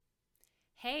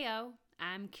Heyo,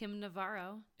 I'm Kim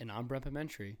Navarro. And I'm Brent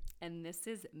Pimentry. And this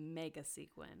is Mega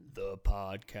Sequin, the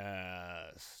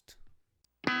podcast.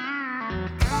 I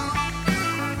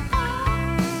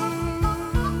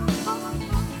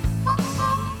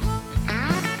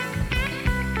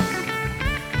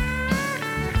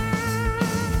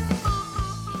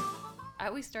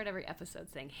always start every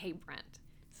episode saying, hey, Brent.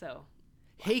 So,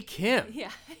 hey, Kim. Yeah,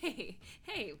 hey,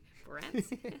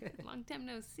 Brent. Long time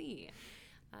no see.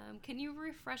 Can you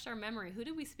refresh our memory? Who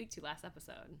did we speak to last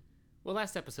episode? Well,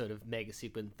 last episode of Mega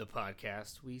Sequin, the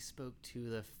podcast, we spoke to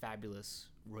the fabulous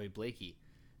Roy Blakey.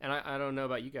 And I don't know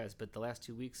about you guys, but the last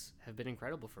 2 weeks have been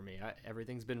incredible for me.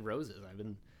 Everything's been roses. I've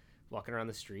been walking around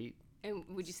the street. And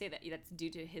would you say that that's due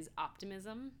to his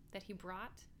optimism that he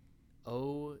brought?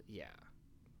 Oh, yeah.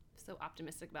 So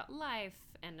optimistic about life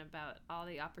and about all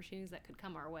the opportunities that could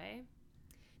come our way.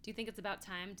 Do you think it's about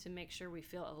time to make sure we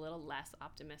feel a little less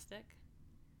optimistic?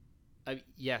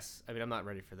 Yes. I mean, I'm not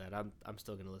ready for that. I'm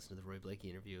still going to listen to the Roy Blakey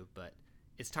interview, but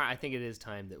it's time. I think it is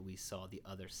time that we saw the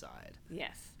other side.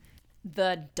 Yes.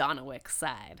 The Donowick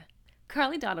side.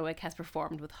 Carly Donowick has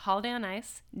performed with Holiday on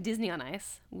Ice, Disney on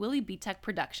Ice, Willie B-Tech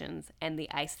Productions, and the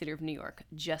Ice Theater of New York,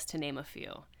 just to name a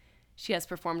few. She has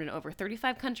performed in over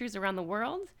 35 countries around the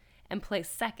world and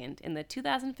placed second in the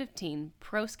 2015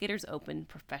 Pro Skaters Open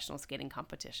professional skating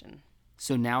competition.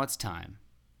 So now it's time.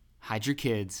 Hide your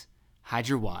kids, hide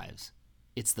your wives.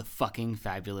 It's the fucking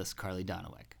fabulous Carly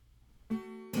Donowick.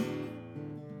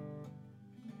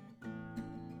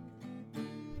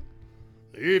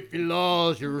 If you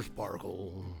lost your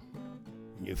sparkle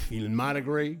and you're feeling mighty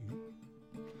great,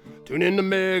 tune in to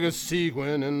Mega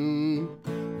Sequin and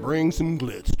bring some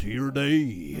glitz to your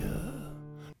day.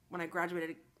 When I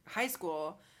graduated high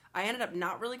school, I ended up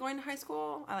not really going to high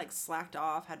school. I slacked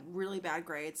off, had really bad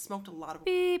grades, smoked a lot of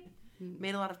Beep.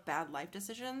 Made a lot of bad life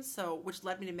decisions, which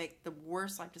led me to make the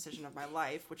worst life decision of my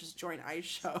life, which is join ice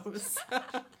shows.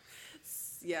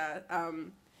 Yeah, I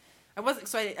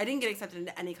didn't get accepted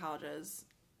into any colleges.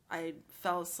 I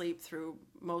fell asleep through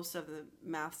most of the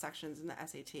math sections in the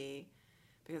SAT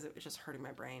because it was just hurting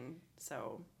my brain.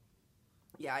 So,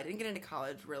 yeah, I didn't get into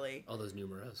college really. All those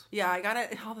numeros. Yeah, I got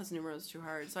it. All those numeros too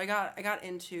hard. So I got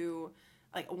into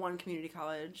one community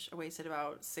college. I wasted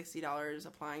about $60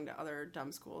 applying to other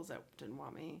dumb schools that didn't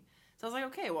want me. So I was like,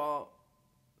 okay, well,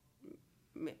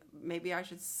 maybe I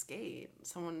should skate.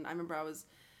 I remember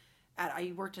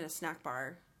I worked at a snack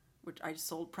bar, which I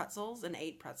sold pretzels and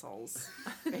ate pretzels,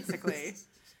 basically,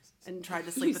 and tried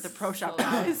to sleep with the pro shop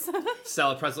guys.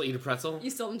 Sell a pretzel, eat a pretzel? You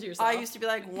sold them to yourself? I used to be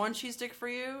like, 1 cheese stick for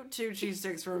you, 2 cheese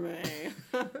sticks for me.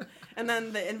 And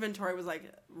then the inventory was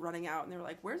running out, and they were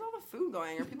like, where's all the food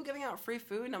going? Are people giving out free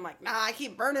food? And I'm like, nah, I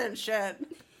keep burning shit.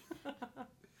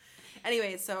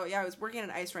 Anyway, so yeah, I was working at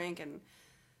an ice rink, and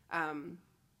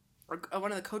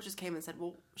one of the coaches came and said,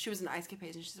 well, she was an ice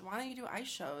capade, and she said, why don't you do ice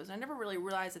shows? And I never really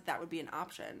realized that would be an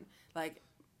option.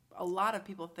 A lot of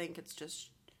people think it's just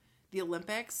the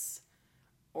Olympics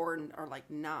or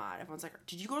not. Everyone's like,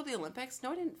 did you go to the Olympics?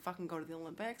 No, I didn't fucking go to the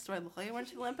Olympics. Do I look like I went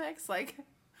to the Olympics?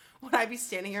 Would I be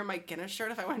standing here in my Guinness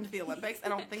shirt if I went to the Olympics? I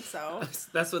don't think so.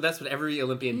 That's what every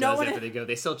Olympian does after they go.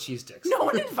 They sell cheese sticks. No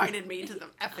one invited me to the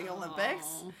effing Olympics.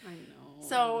 Oh, I know.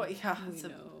 So, yeah,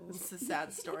 it's a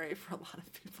sad story for a lot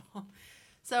of people.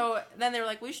 So then they were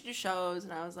like, we should do shows.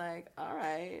 And I was like, all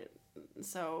right.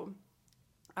 So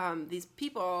these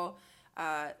people,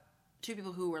 2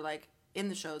 people who were in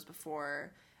the shows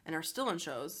before and are still in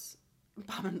shows,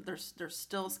 they're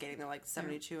still skating. They're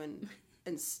 72 and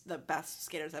the best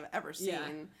skaters I've ever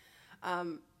seen. Yeah.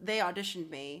 They auditioned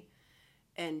me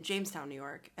in Jamestown, New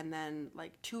York, and then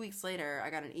 2 weeks later, I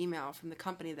got an email from the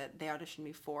company that they auditioned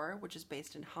me for, which is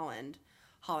based in Holland,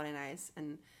 Holiday on Ice,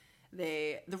 and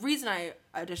the reason I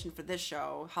auditioned for this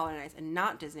show, Holiday on Ice, and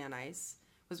not Disney on Ice,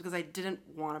 was because I didn't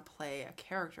want to play a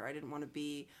character. I didn't want to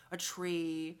be a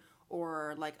tree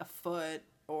or a foot.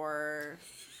 Or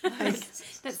that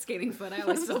skating foot, I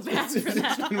always feel bad for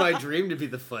that. It's been my dream to be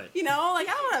the foot. I don't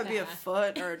want to be a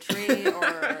foot or a tree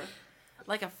or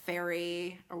a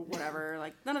fairy or whatever.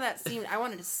 None of that seemed. I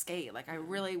wanted to skate. I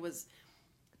really was.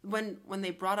 When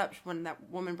that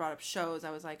woman brought up shows,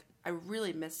 I was like, I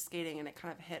really missed skating, and it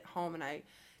kind of hit home, and I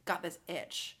got this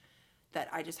itch that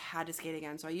I just had to skate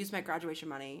again. So I used my graduation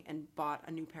money and bought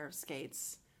a new pair of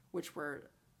skates, which were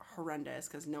horrendous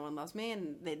because no one loves me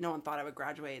and no one thought I would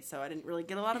graduate, so I didn't really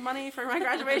get a lot of money for my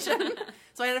graduation.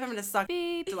 So I ended up having to suck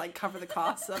to cover the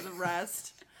costs of the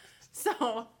rest.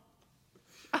 So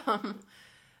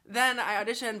then I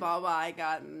auditioned, blah blah. I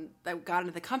got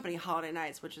into the company Holiday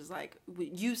Nights, which is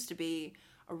used to be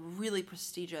a really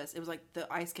prestigious, it was like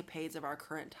the Ice Capades of our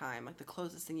current time, like the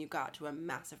closest thing you got to a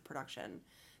massive production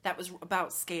that was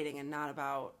about skating and not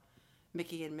about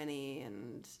Mickey and Minnie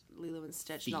and Lilo and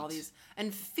Stitch and all these,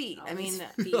 and feet. All I mean,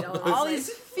 these feet, all these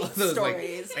feet those,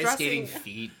 stories. like, ice skating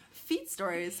feet. Feet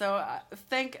stories. So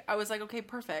I was like, okay,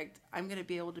 perfect. I'm going to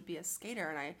be able to be a skater.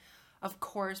 And I, of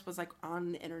course, was like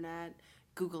on the internet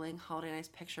Googling Holiday on Ice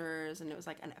pictures. And it was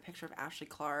like a picture of Ashley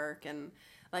Clark and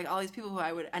like all these people who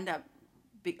I would end up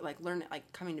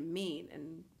coming to meet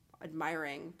and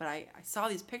admiring. But I saw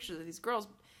these pictures of these girls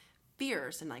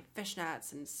fierce and like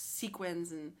fishnets and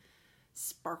sequins and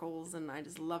sparkles, and I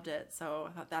just loved it. So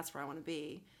I thought that's where I want to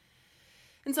be.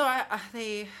 And so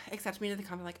they accepted me into the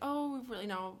company, like, oh, we really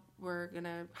know we're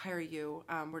gonna hire you.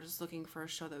 We're just looking for a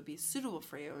show that would be suitable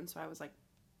for you. And so I was like,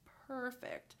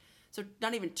 perfect. So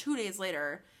not even 2 days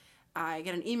later, I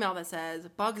get an email that says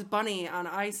Bugs Bunny on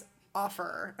Ice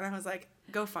offer, and I was like,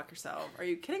 go fuck yourself. Are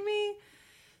you kidding me?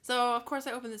 So of course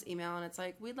I opened this email, and it's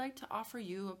like, we'd like to offer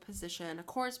you a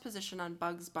chorus position on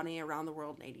Bugs Bunny Around the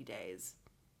World in 80 Days.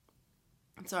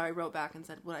 And so I wrote back and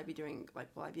said, will I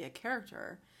be a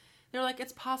character? They're like,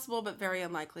 it's possible, but very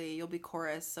unlikely. You'll be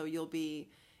chorus, so you'll be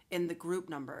in the group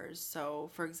numbers. So,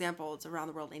 for example, it's Around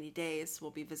the World in 80 Days. So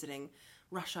we'll be visiting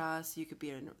Russia, so you could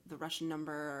be in the Russian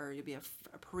number, or you'll be a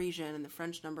Parisian in the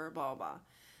French number, blah, blah, blah.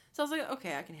 So I was like,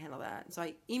 okay, I can handle that. So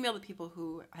I emailed the people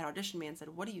who had auditioned me and said,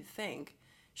 what do you think?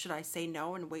 Should I say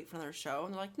no and wait for another show?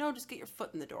 And they're like, no, just get your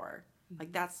foot in the door.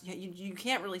 Like, that's, you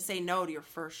can't really say no to your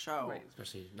first show. Right,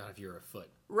 especially not if you're a foot.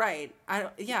 Right. I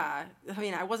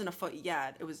mean, I wasn't a foot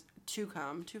yet. It was to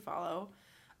follow.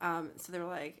 So they were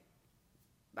like,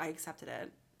 I accepted it.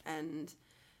 And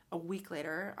a week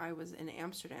later, I was in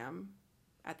Amsterdam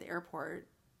at the airport,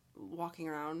 walking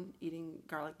around eating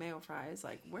garlic mayo fries.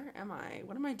 Like, where am I?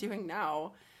 What am I doing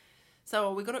now?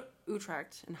 So we go to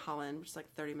Utrecht in Holland, which is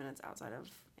like 30 minutes outside of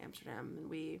Amsterdam. And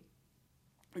we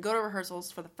go to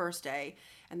rehearsals for the first day,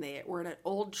 and we're in an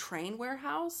old train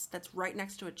warehouse that's right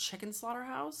next to a chicken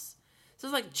slaughterhouse. So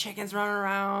there's like chickens running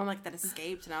around like that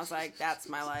escaped, and I was like, that's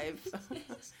my life.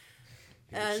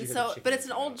 And so, but it's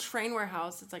an old train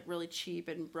warehouse. It's like really cheap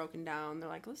and broken down. They're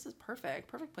like, this is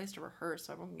perfect place to rehearse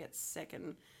so everyone can get sick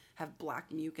and have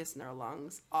black mucus in their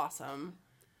lungs. Awesome.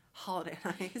 Holiday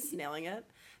Ice, nailing it.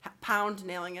 Pound,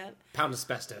 nailing it. Pound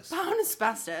asbestos.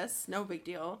 No big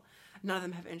deal. None of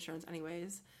them have insurance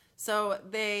anyways. So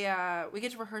we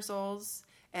get to rehearsals,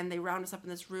 and they round us up in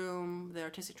this room. The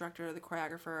artistic director, the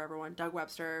choreographer, everyone. Doug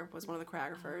Webster was one of the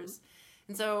choreographers. Mm-hmm.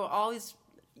 And so all these,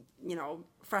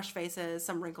 fresh faces,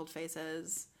 some wrinkled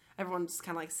faces. Everyone's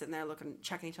kind of like sitting there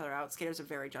checking each other out. Skaters are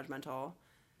very judgmental.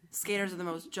 Skaters are the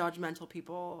most judgmental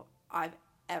people I've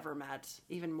ever met,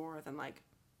 even more than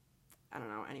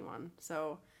anyone.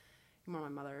 So, more my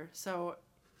mother. So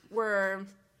we're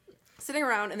sitting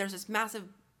around, and there's this massive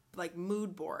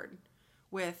mood board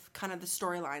with kind of the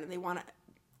storyline, and they want to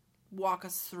walk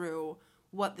us through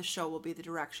what the show will be, the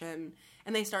direction,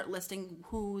 and they start listing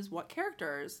who's what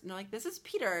characters. And they're like, this is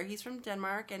Peter, he's from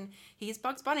Denmark, and he's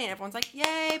Bugs Bunny, and everyone's like,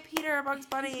 yay, Peter, Bugs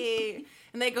Bunny.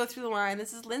 And they go through the line,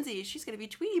 this is Lindsay, she's going to be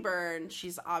Tweety Bird, and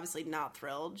she's obviously not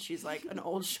thrilled. She's like an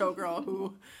old showgirl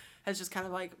who has just kind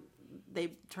of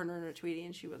they turned her into a Tweety,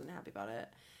 and she wasn't happy about it.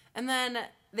 And then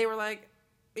they were like,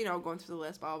 going through the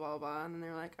list, blah, blah, blah. And then they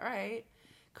were like, all right,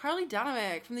 Carly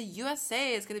Donowick from the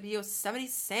USA is going to be Yosemite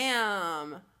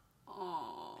Sam.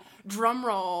 Aww. Drum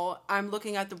roll. I'm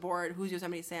looking at the board, who's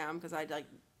Yosemite Sam? Because I,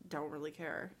 don't really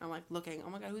care. I'm, looking, oh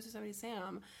my God, who's Yosemite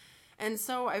Sam? And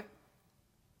so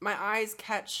my eyes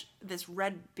catch this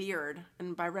red beard.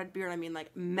 And by red beard, I mean,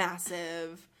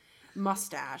 massive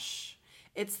mustache.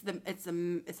 It's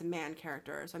a man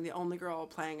character. So I'm the only girl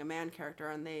playing a man character,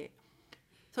 and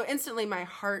so instantly my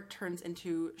heart turns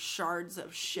into shards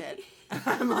of shit.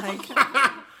 I'm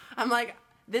like,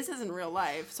 this isn't real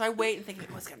life. So I wait and think,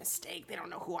 what's a mistake? They don't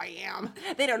know who I am.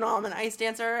 They don't know I'm an ice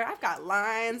dancer. I've got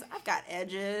lines. I've got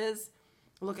edges.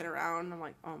 Looking around, I'm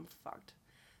like, oh, I'm fucked.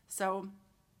 So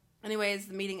anyways,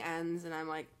 the meeting ends, and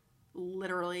I'm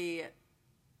literally,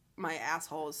 my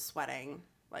asshole is sweating.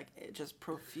 It just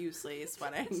profusely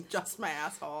sweating, just my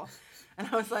asshole. And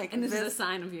I was like... And this is a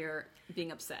sign of your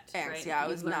being upset, right? Yeah, I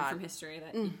was learned not... from history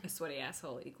that a sweaty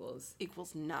asshole equals...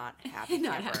 Equals not happy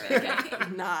not camper. happy,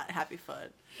 okay. Not happy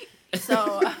foot.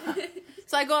 So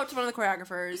I go up to one of the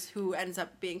choreographers, who ends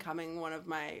up becoming one of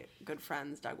my good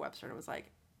friends, Doug Webster, and was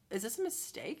like, is this a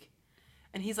mistake?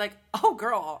 And he's like, oh,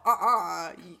 girl,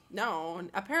 no.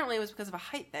 And apparently it was because of a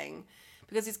height thing.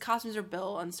 because these costumes are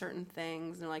built on certain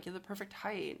things, and they're like, you have the perfect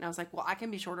height. And I was like, well, I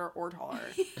can be shorter or taller.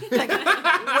 Like,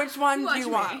 which one do you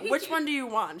want? Which one do you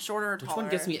want? Shorter or taller? Which one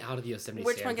gets me out of the Yosemite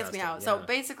Which Sam one gets me costume? out? Yeah. So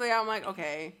basically, I'm like,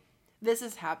 okay, this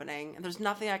is happening, and there's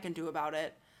nothing I can do about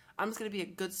it. I'm just going to be a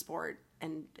good sport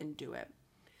and do it.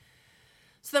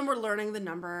 So then we're learning the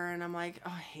number, and I'm like,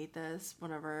 oh, I hate this.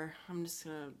 Whatever. I'm just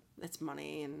going to, it's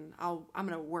money, and I'm going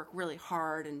to work really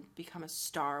hard and become a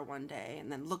star one day,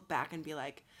 and then look back and be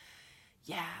like,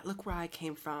 yeah, look where I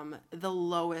came from. The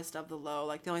lowest of the low.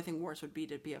 Like, the only thing worse would be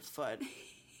to be a foot,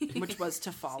 which was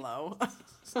to follow.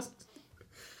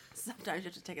 Sometimes you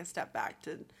have to take a step back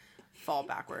to fall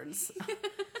backwards.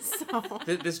 So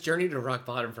This journey to rock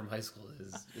bottom from high school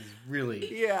is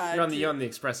really... Yeah, You're on the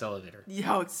express elevator.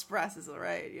 Yo, Express is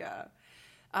right, yeah.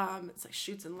 It's like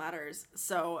chutes and ladders.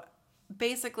 So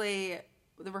basically,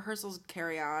 the rehearsals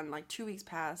carry on, like 2 weeks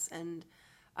pass, and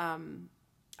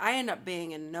I end up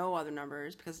being in no other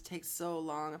numbers because it takes so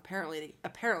long. Apparently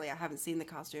I haven't seen the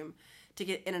costume to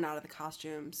get in and out of the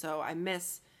costume, so I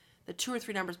miss the 2 or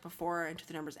 3 numbers before and 2 or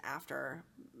 3 numbers after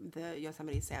the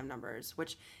Yosemite Sam numbers,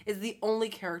 which is the only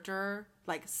character,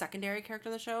 like secondary character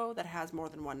in the show, that has more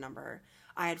than one number.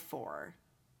 I had 4.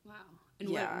 Wow. And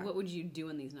Yeah. what would you do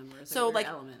in these numbers? So what are like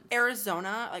your elements?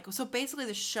 Arizona, like, so basically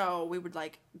the show, we would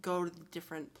like go to the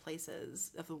different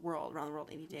places of the world, around the world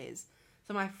in 80 days.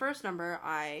 So my first number,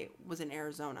 I was in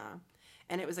Arizona,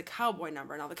 and it was a cowboy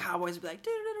number, and all the cowboys would be like,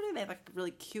 they had like a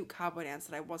really cute cowboy dance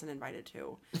that I wasn't invited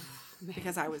to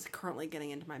because I was currently getting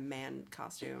into my man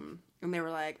costume, and they were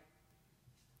like,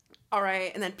 all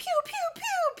right, and then pew, pew, pew,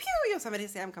 pew, Yosemite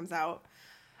Sam comes out,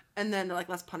 and then they're like,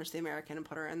 let's punish the American and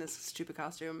put her in this stupid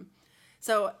costume.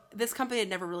 So this company had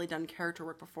never really done character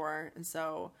work before, and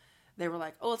so they were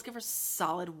like, oh, let's give her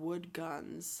solid wood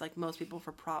guns. Like most people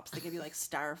for props, they give you like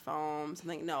styrofoam,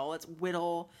 something. No, let's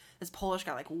whittle. This Polish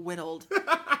guy like whittled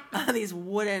these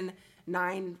wooden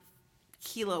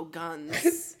 9-kilo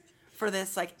guns for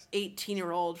this like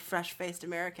 18-year-old fresh-faced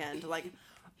American to like,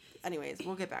 anyways,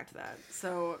 we'll get back to that.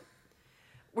 So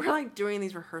we're like doing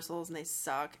these rehearsals and they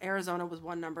suck. Arizona was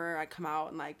one number. I'd come out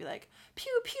and like be like,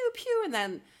 pew, pew, pew. And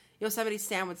then Yosemite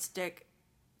Sam would stick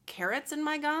carrots in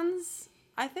my guns,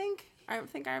 I think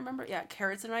I remember. Yeah,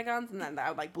 carrots in my guns, and then I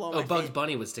would like blow my Bugs face.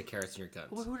 Bunny would stick carrots in your guns.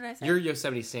 Who did I say? You're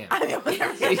Yosemite Sam. I mean,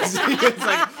 whatever. It's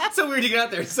like, it's so weird you get out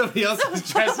there. Somebody else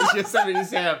is dressed as Yosemite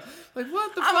Sam. Like,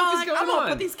 what the fuck is going I'm gonna on?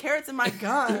 put these carrots in my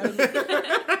gun.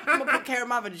 I'm gonna put carrot in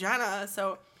my vagina.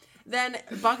 So then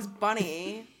Bugs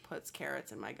Bunny puts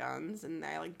carrots in my guns, and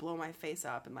I like blow my face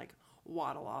up and like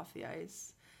waddle off the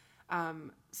ice.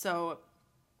 So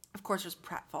of course there's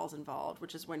pratfalls involved,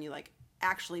 which is when you like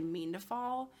actually mean to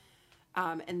fall.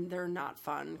 And they're not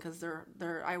fun because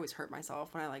they're I always hurt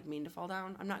myself when I like mean to fall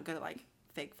down. I'm not good at like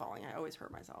fake falling. I always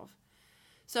hurt myself.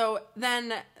 So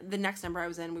then the next number I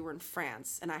was in, we were in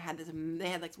France, and they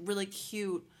had like really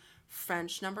cute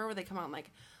French number where they come out in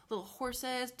like little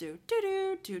horses, do.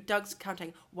 Doug's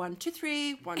counting 1, 2,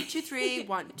 3, 1, 2, 3,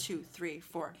 1, 2, 3,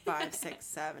 4, 5, 6,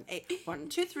 7, 8, 1,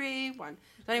 2, 3, 1.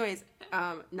 So anyways,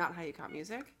 not how you count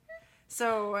music.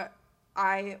 So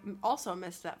I also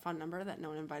missed that fun number that no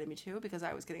one invited me to because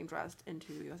I was getting dressed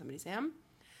into Yosemite Sam.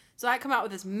 So I come out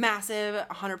with this massive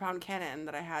 100-pound cannon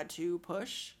that I had to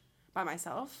push by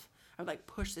myself. I would like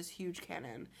push this huge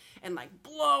cannon and like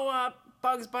blow up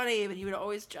Bugs Bunny, but he would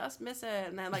always just miss it.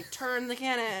 And then like turn the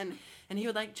cannon and he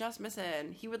would like just miss it.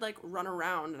 And he would like run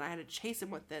around and I had to chase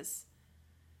him with this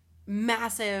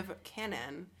massive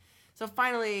cannon. So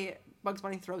finally Bugs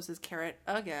Bunny throws his carrot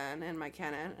again in my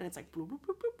cannon and it's like bloop, bloop,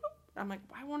 bloop, bloop, bloop. I'm like,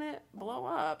 why won't it blow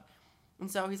up?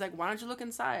 And so he's like, why don't you look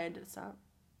inside? Stop.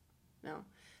 No.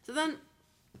 So then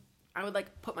I would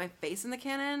like put my face in the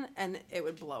cannon and it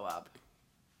would blow up.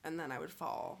 And then I would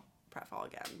pratfall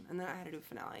again. And then I had to do a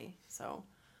finale. So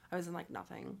I was in like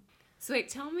nothing. So wait,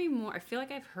 tell me more. I feel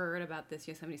like I've heard about this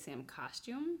Yosemite Sam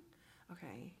costume.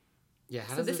 Okay. Yeah,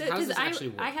 how So does this actually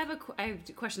work? I have a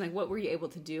question, like what were you able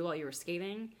to do while you were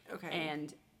skating? Okay.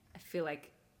 And I feel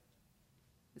like,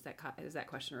 is that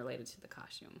question related to the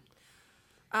costume?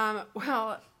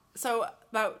 Well, so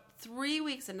about 3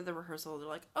 weeks into the rehearsal, they're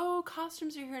like, oh,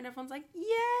 costumes are here. And everyone's like,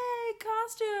 yay,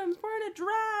 costumes. We're in a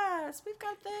dress. We've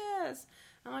got this.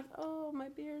 And I'm like, oh, my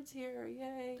beard's here.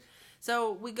 Yay.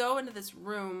 So we go into this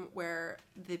room where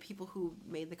the people who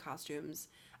made the costumes,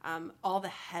 all the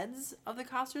heads of the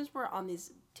costumes were on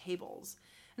these tables.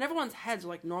 And everyone's heads are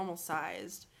like normal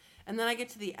sized. And then I get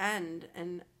to the end,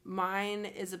 and mine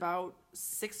is about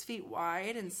 6 feet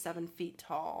wide and 7 feet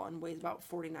tall and weighs about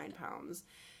 49 pounds.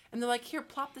 And they're like, here,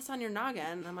 plop this on your noggin.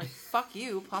 And I'm like, fuck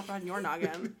you, plop it on your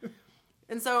noggin.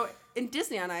 And so in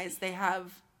Disney on Ice, they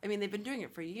have I mean, they've been doing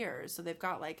it for years. So they've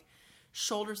got like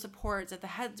shoulder supports. If the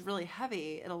head's really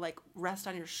heavy, it'll like rest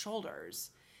on your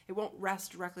shoulders. It won't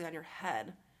rest directly on your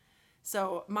head.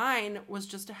 So mine was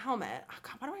just a helmet. Oh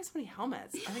God, why do I have so many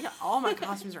helmets? I think all my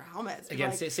costumes are helmets. Again,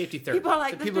 Like, safety third. People are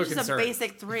like, this People are bitch is a concerned.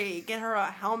 basic 3. Get her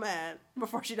a helmet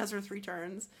before she does her 3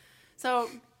 turns. So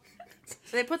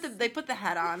they put the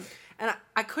head on, and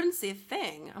I couldn't see a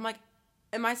thing. I'm like,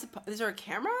 is there a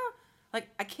camera? Like,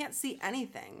 I can't see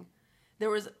anything.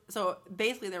 So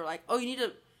basically they were like, oh, you need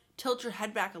to tilt your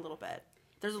head back a little bit.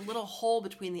 There's a little hole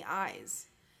between the eyes.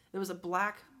 There was a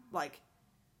black,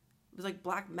 it was like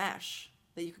black mesh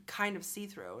that you could kind of see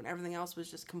through, and everything else was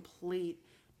just complete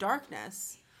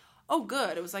darkness. Oh,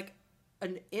 good. It was like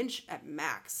an inch at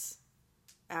max.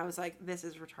 And I was like, this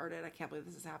is retarded. I can't believe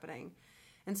this is happening.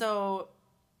 And so,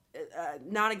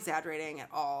 not exaggerating at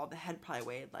all, the head probably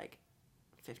weighed like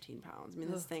 15 pounds. I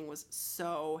mean, this thing was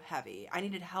so heavy. I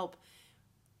needed help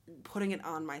putting it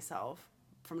on myself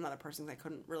from another person because I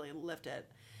couldn't really lift it.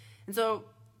 And so,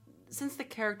 since the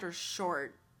character's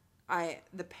short,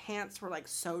 the pants were like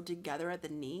sewed together at the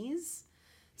knees,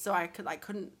 so I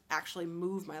couldn't actually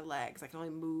move my legs. I could only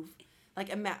move I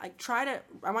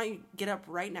want you to get up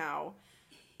right now,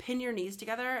 pin your knees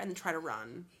together, and then try to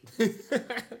run.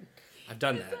 I've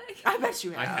done that. I bet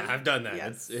you have. I've done that.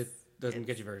 Yes. It doesn't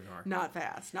get you very far. Not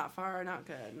fast, not far, not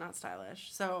good, not stylish.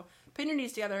 So pin your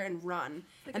knees together and run.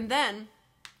 And then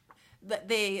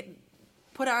they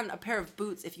put on a pair of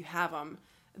boots, if you have them,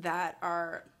 that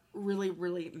are really,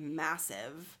 really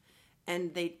massive.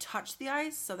 And they touch the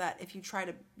ice so that if you try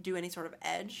to do any sort of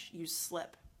edge, you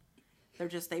slip.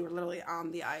 They were literally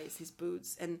on the ice, these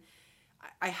boots. And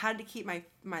I had to keep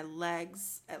my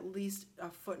legs at least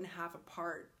 1.5 feet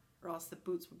apart, or else the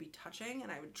boots would be touching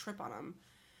and I would trip on them.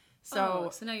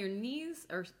 So now your knees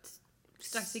are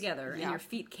stuck together and your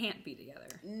feet can't be together.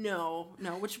 No,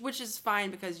 which is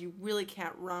fine because you really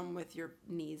can't run with your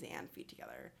knees and feet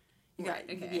together. You got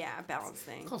a balance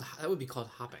thing. That would be called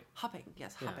hopping. Hopping,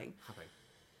 yes, hopping. Hopping.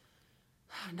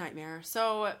 Nightmare.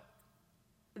 So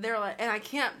they're like, and I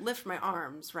can't lift my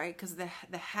arms, right? Because the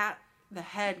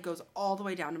head goes all the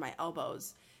way down to my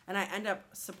elbows, and I end up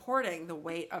supporting the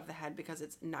weight of the head because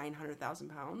it's 900,000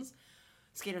 pounds.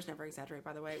 Skaters never exaggerate,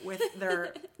 by the way.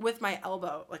 With my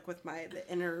elbow, like with the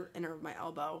inner of my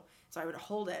elbow. So I would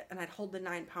hold it, and I'd hold the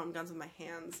 9-pound guns with my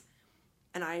hands,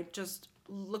 and I just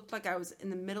looked like I was in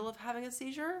the middle of having a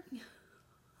seizure.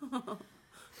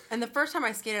 And the first time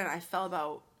I skated, I fell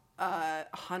about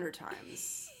 100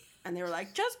 times. And they were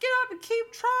like, just get up and keep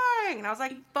trying. And I was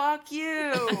like, fuck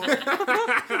you.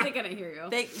 They couldn't hear you.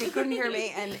 They couldn't hear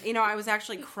me. And, I was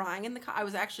actually crying in I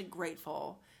was actually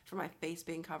grateful for my face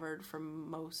being covered for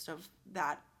most of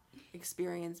that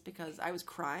experience because I was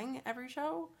crying every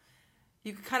show.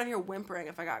 You could kind of hear whimpering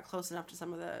if I got close enough to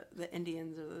some of the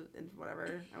Indians or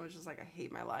whatever. I was just like, I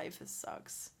hate my life. This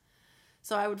sucks.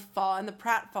 So I would fall, and the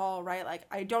pratfall, right? Like,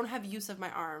 I don't have use of my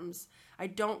arms. I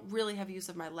don't really have use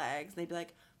of my legs. And they'd be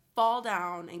like, fall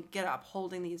down and get up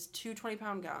holding these 2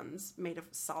 20-pound guns made of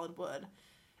solid wood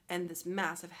and this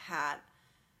massive hat,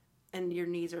 and your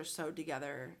knees are sewed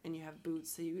together and you have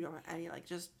boots so you don't have any, like,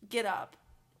 just get up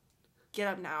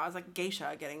now. I was like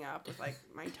geisha getting up with like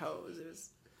my toes. It was,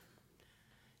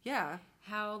 yeah.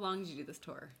 How long did you do this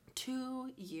tour?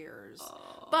 2 years.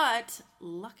 Oh. But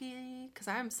lucky, because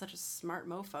I'm such a smart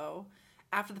mofo,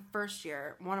 after the first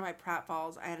year, one of my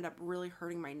pratfalls, I ended up really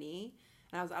hurting my knee,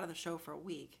 and I was out of the show for a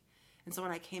week. And so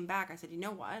when I came back, I said, you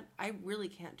know what? I really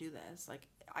can't do this. Like,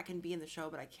 I can be in the show,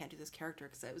 but I can't do this character,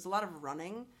 because it was a lot of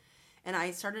running. And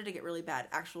I started to get really bad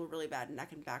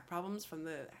neck and back problems from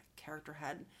the character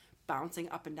head bouncing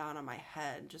up and down on my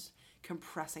head, just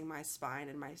compressing my spine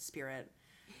and my spirit.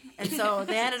 And so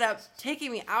they ended up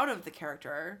taking me out of the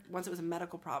character once it was a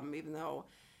medical problem, even though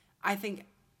I think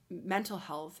mental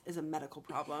health is a medical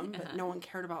problem, but no one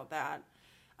cared about that.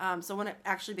 So when it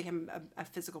actually became a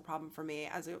physical problem for me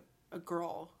as a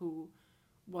girl who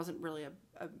wasn't really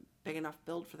a big enough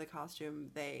build for the costume,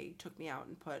 they took me out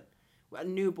and a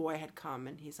new boy had come,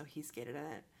 and he skated in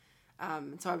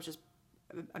it. So I was just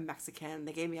a Mexican.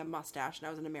 They gave me a mustache, and I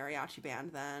was in a mariachi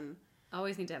band then.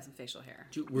 Always need to have some facial hair.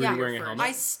 Were you wearing a helmet?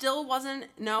 I still wasn't,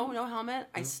 no helmet.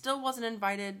 I still wasn't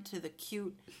invited to the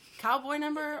cute cowboy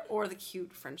number or the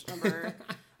cute French number.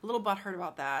 A little butthurt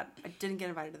about that. I didn't get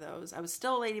invited to those. I was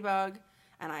still a ladybug,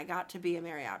 and I got to be a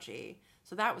mariachi.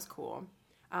 So that was cool.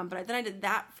 But then I did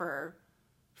that for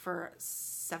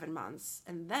 7 months,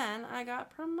 and then I got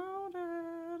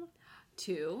promoted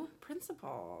to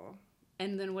principal.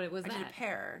 And then what was that? I did a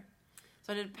pair.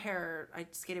 So I did a pair. I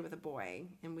skated with a boy,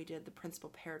 and we did the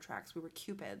principal pair tracks. We were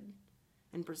Cupid.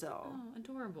 in Brazil. Oh,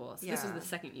 adorable. So Yeah. this was the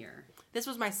second year. This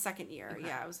was my second year. Okay.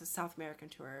 Yeah, it was a South American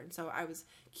tour. And so I was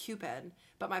Cupid,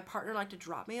 but my partner liked to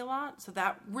drop me a lot. So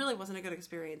that really wasn't a good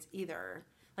experience either.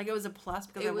 Like, it was a plus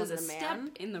because I It was wasn't a a step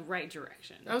man. in the right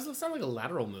direction. That sounded like a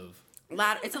lateral move.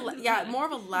 It's more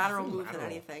of a lateral move than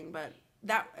anything, but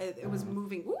it was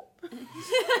moving. Whoop.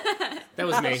 That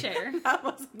was me. Chair. That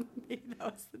wasn't me.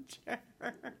 That was the chair.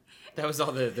 That was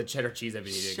all the cheddar cheese I've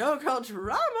been eating. Showgirl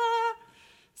drama.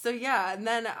 So yeah, and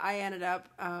then I ended up.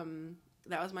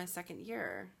 That was my second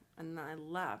year, and then I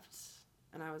left,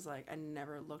 and I was like, I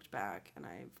never looked back, and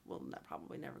I will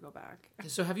probably never go back.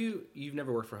 So you've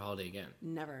never worked for Holiday again?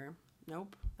 Never.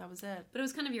 Nope. That was it. But it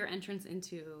was kind of your entrance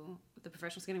into the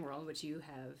professional skating world, which you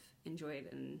have enjoyed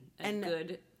in a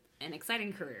good and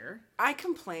exciting career. I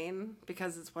complain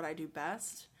because it's what I do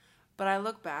best, but I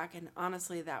look back, and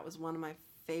honestly, that was one of my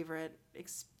favorite.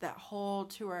 That whole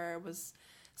tour was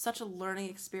such a learning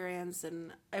experience,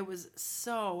 and it was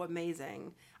so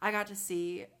amazing. I got to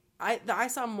see. I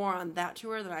saw more on that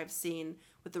tour than I've seen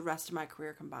with the rest of my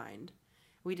career combined.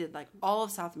 We did like all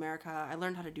of South America. I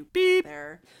learned how to do beep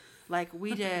there. Like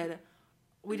we did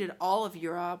all of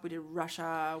Europe. We did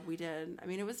Russia. I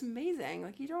mean, it was amazing.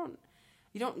 Like you don't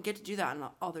get to do that on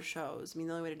other shows. I mean,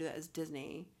 the only way to do that is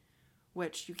Disney,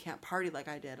 which you can't party like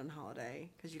I did on Holiday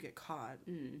because you get caught.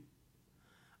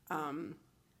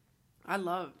 I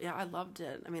loved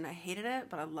it. I mean, I hated it,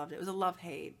 but I loved it. It was a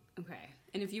love-hate. Okay.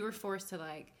 And if you were forced to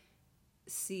like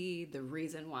see the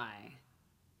reason why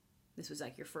this was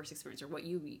like your first experience, or what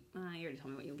you already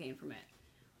told me what you gained from it.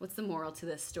 What's the moral to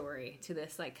this story? To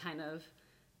this like kind of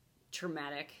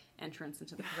traumatic entrance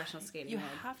into the professional skating You world?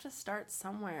 have to start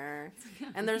somewhere.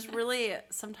 And there's really,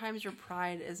 sometimes your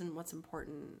pride isn't what's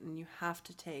important, and you have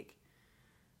to take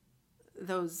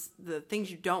the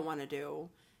things you don't want to do.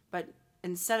 But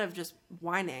instead of just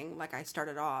whining like I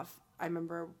started off, I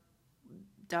remember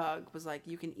Doug was like,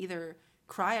 you can either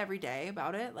cry every day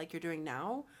about it like you're doing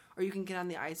now, or you can get on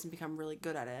the ice and become really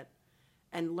good at it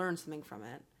and learn something from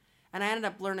it. And I ended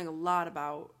up learning a lot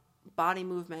about body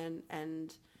movement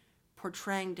and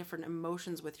portraying different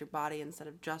emotions with your body instead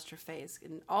of just your face.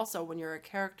 And also, when you're a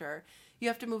character, you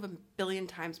have to move a billion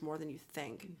times more than you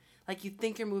think. Like, you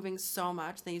think you're moving so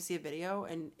much, then you see a video,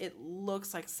 and it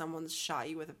looks like someone's shot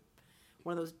you with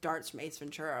one of those darts from Ace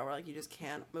Ventura, where, like, you just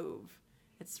can't move.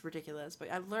 It's ridiculous. But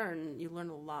you learn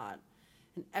a lot.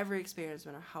 And every experience,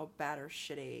 no matter how bad or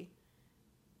shitty,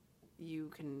 you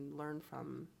can learn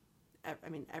from. I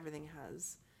mean, everything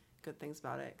has good things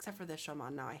about it, except for this show I'm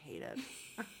on now. I hate it.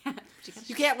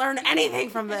 You can't learn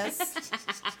anything from this.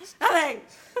 Nothing.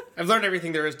 I've learned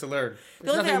everything there is to learn.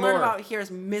 The only thing I nothing learned more. about here is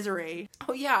misery.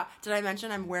 Oh yeah, did I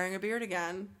mention I'm wearing a beard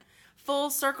again? Full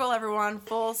circle, everyone.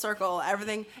 Full circle.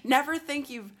 Everything. Never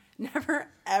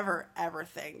ever, ever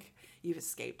think you've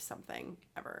escaped something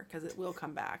ever, because it will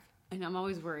come back. And I'm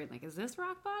always worried, like, is this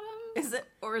rock bottom? Is it?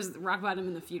 Or is rock bottom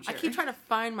in the future? I keep trying to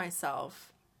find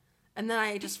myself, and then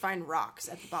I just find rocks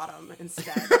at the bottom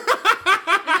instead. And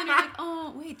then you're like,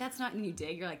 oh, wait, that's not, and you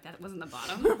dig. You're like, that wasn't the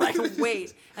bottom. Like,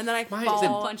 wait. And then I Mine fall. is a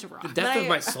bunch of rocks. The depth Then of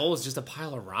my soul is just a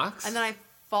pile of rocks. And then I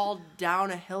fall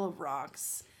down a hill of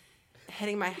rocks,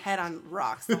 hitting my head on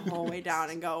rocks the whole way down,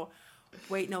 and go,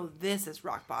 wait, no, this is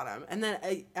rock bottom. And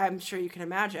then I'm sure you can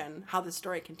imagine how the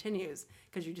story continues,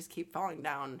 because you just keep falling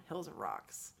down hills of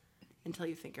rocks until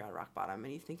you think you're at rock bottom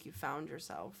and you think you found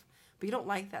yourself. But you don't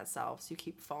like that self, so you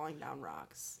keep falling down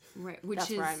rocks. Right, That's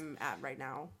where I'm at right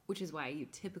now. Which is why you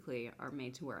typically are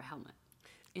made to wear a helmet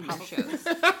in your shows.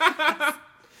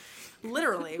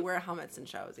 Literally wear helmets in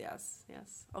shows,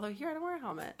 yes. Although here I don't wear a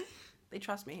helmet. They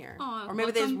trust me here. Oh, or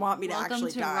maybe they just want me to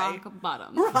actually die. Welcome to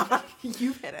rock bottom.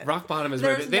 You've hit it. Rock bottom is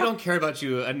where There's they no- don't care about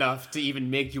you enough to even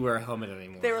make you wear a helmet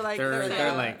anymore. They were like,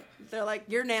 they're like,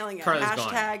 you're nailing it. Carly's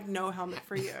Hashtag no helmet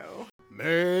for you.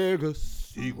 Mega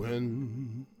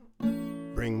sequin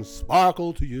brings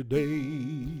sparkle to your day.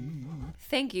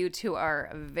 Thank you to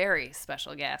our very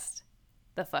special guest,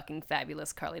 the fucking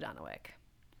fabulous Carly Donowick.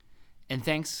 And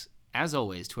thanks, as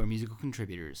always, to our musical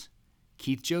contributors,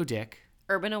 Keith Joe Dick,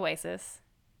 Urban Oasis.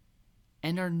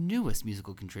 and our newest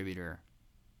musical contributor,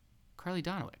 Carly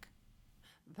Donowick.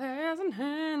 There's an